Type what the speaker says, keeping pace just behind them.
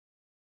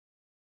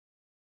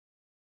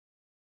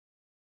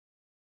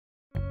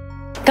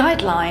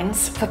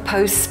Guidelines for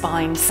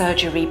post-spine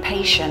surgery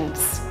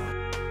patients.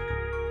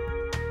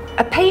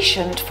 A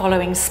patient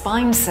following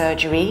spine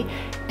surgery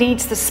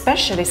needs the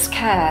specialist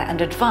care and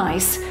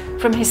advice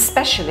from his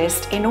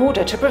specialist in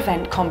order to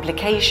prevent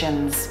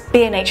complications.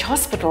 B&H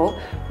Hospital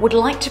would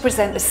like to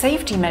present the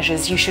safety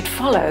measures you should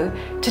follow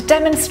to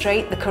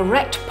demonstrate the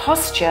correct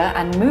posture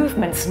and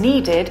movements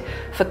needed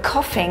for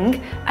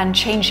coughing and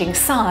changing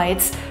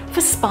sides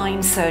for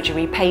spine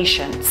surgery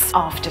patients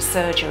after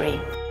surgery.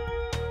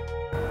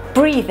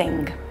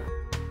 Breathing.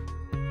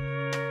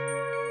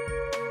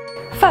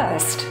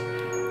 First,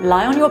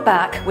 lie on your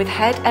back with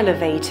head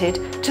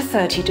elevated to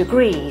 30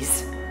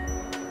 degrees.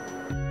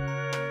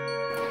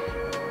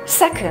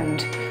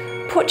 Second,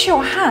 put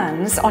your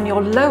hands on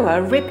your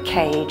lower rib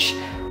cage.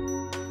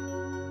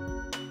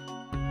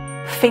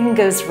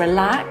 Fingers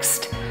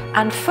relaxed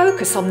and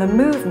focus on the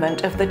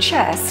movement of the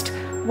chest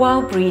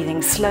while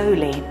breathing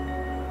slowly.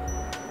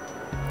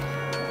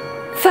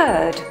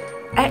 Third,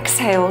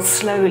 exhale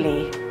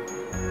slowly.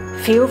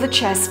 Feel the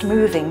chest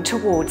moving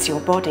towards your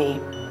body.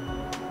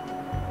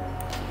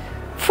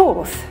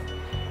 Fourth,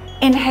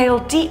 inhale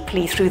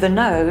deeply through the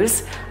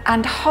nose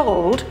and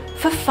hold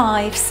for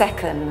 5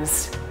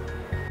 seconds.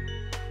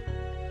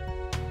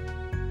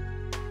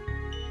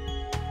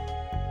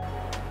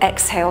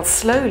 Exhale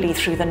slowly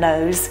through the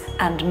nose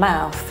and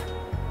mouth.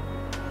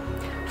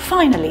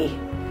 Finally,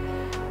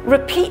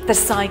 repeat the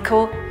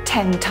cycle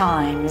 10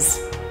 times.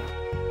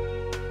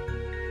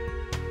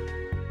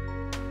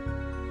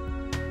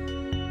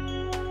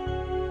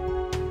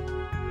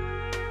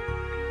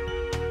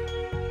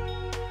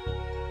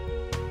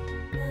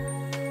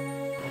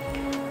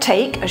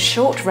 Take a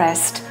short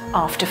rest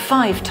after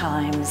 5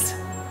 times.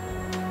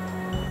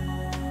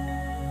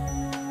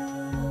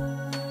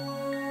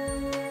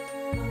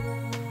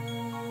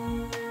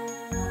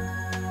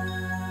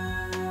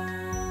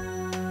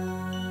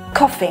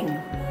 Coughing.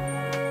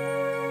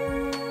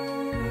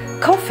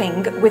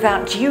 Coughing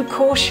without due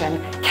caution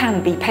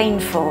can be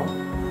painful.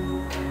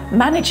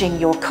 Managing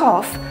your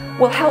cough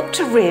will help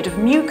to rid of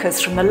mucus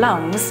from the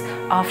lungs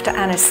after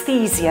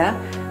anesthesia,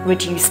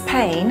 reduce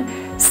pain,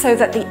 so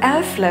that the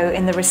airflow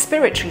in the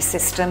respiratory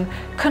system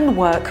can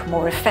work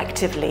more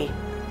effectively.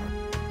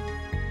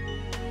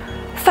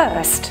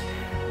 First,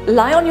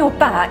 lie on your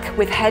back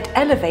with head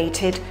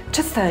elevated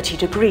to 30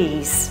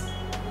 degrees.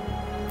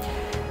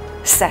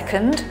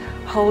 Second,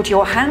 hold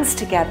your hands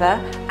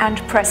together and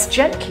press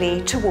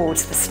gently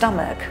towards the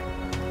stomach.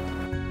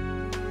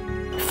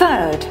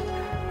 Third,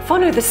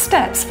 follow the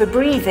steps for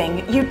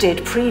breathing you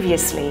did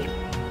previously.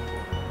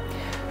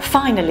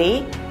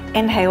 Finally,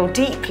 inhale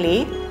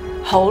deeply,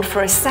 hold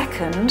for a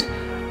second,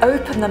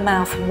 open the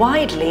mouth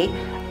widely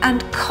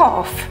and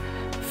cough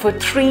for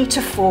 3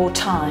 to 4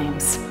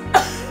 times.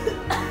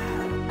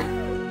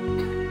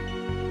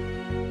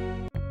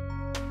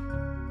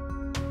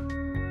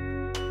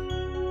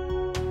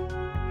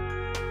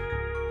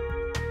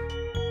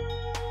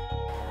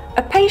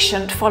 A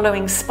patient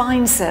following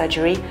spine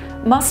surgery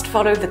must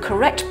follow the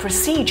correct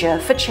procedure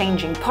for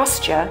changing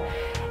posture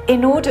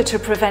in order to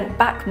prevent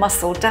back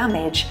muscle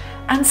damage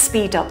and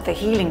speed up the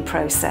healing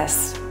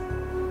process.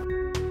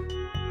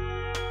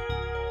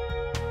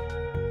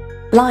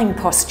 Lying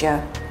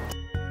posture.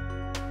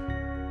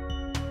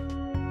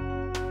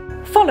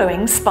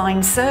 Following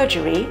spine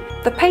surgery,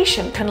 the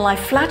patient can lie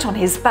flat on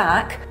his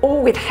back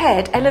or with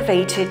head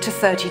elevated to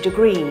 30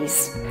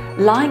 degrees.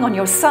 Lying on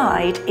your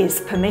side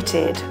is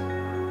permitted.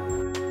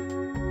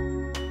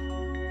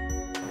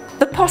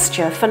 The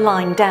posture for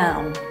lying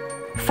down.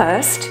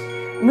 First,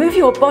 move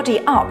your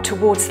body up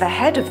towards the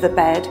head of the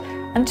bed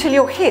until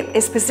your hip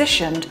is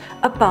positioned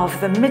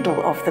above the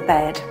middle of the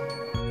bed.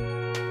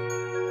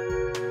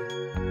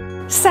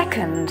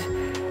 Second,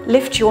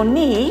 lift your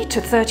knee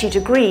to 30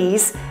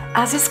 degrees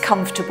as is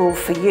comfortable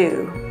for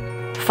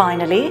you.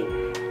 Finally,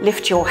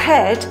 lift your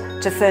head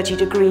to 30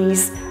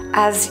 degrees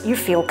as you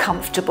feel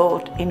comfortable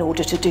in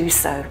order to do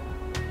so.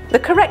 The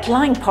correct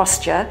lying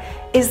posture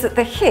is that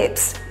the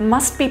hips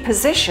must be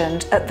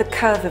positioned at the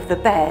curve of the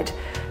bed.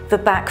 The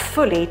back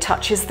fully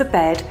touches the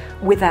bed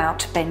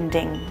without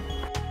bending.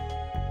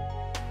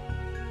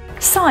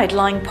 Side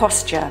lying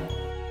posture.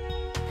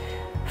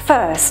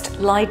 First,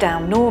 lie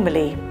down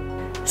normally.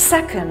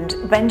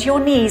 Second, bend your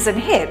knees and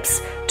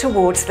hips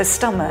towards the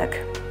stomach.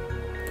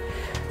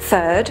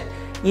 Third,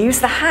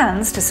 use the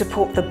hands to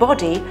support the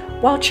body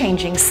while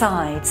changing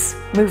sides.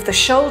 Move the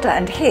shoulder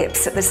and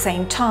hips at the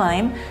same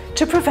time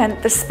to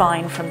prevent the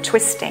spine from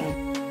twisting.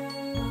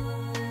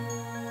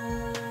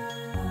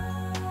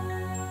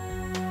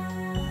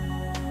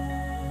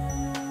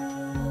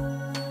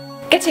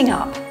 Getting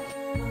up.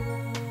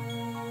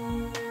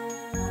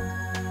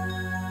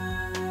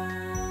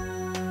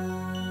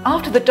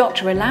 After the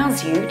doctor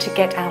allows you to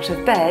get out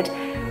of bed,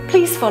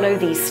 please follow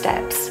these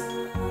steps.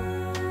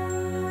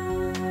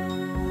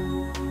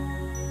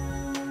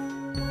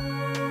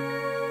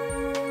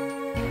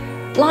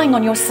 Lying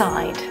on your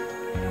side,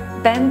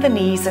 bend the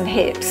knees and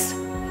hips.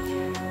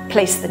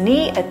 Place the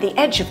knee at the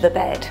edge of the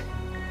bed.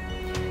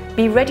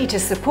 Be ready to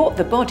support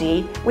the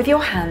body with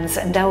your hands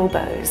and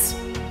elbows.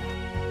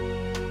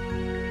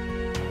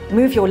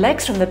 Move your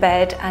legs from the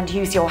bed and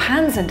use your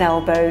hands and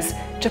elbows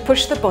to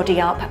push the body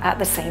up at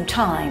the same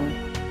time.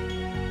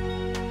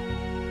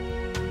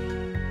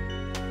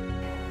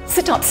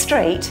 Sit up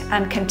straight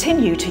and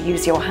continue to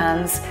use your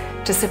hands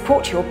to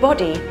support your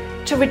body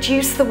to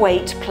reduce the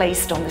weight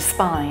placed on the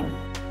spine.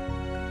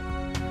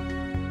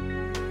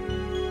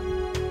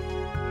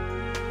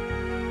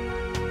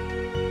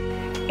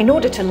 In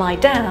order to lie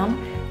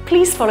down,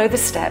 please follow the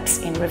steps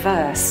in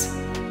reverse.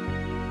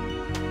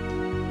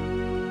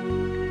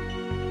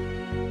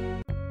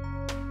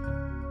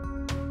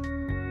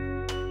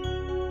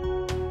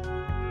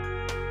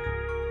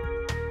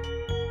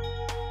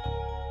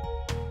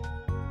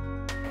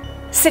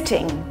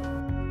 Sitting.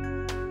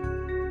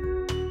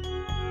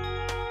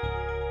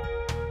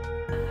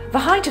 The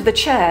height of the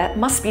chair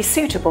must be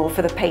suitable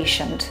for the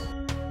patient.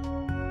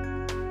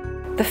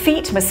 The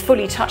feet must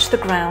fully touch the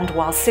ground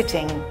while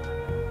sitting.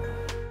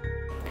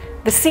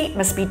 The seat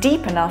must be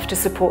deep enough to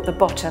support the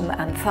bottom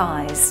and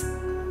thighs.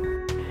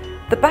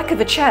 The back of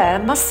the chair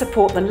must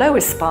support the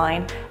lower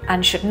spine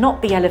and should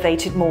not be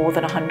elevated more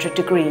than 100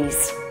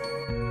 degrees.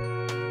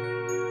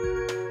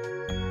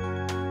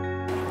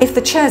 If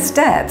the chair's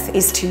depth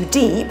is too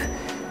deep,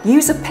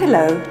 use a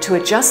pillow to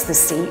adjust the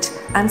seat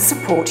and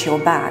support your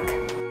back.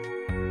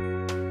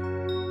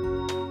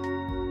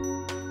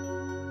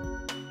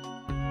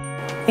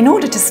 In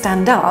order to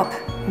stand up,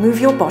 move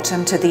your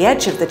bottom to the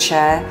edge of the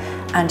chair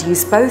and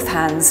use both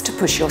hands to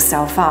push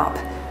yourself up,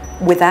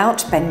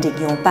 without bending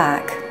your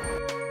back.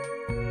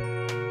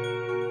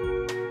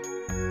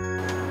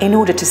 In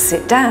order to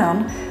sit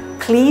down,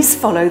 please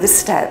follow the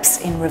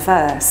steps in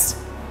reverse.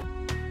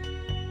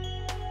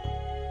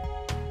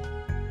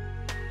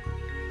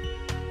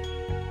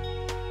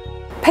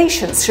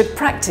 Patients should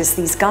practice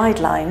these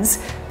guidelines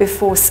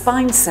before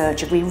spine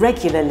surgery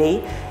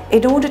regularly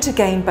in order to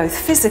gain both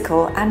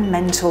physical and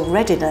mental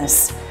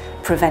readiness,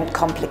 prevent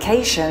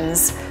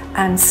complications,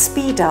 and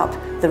speed up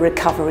the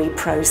recovery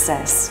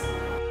process.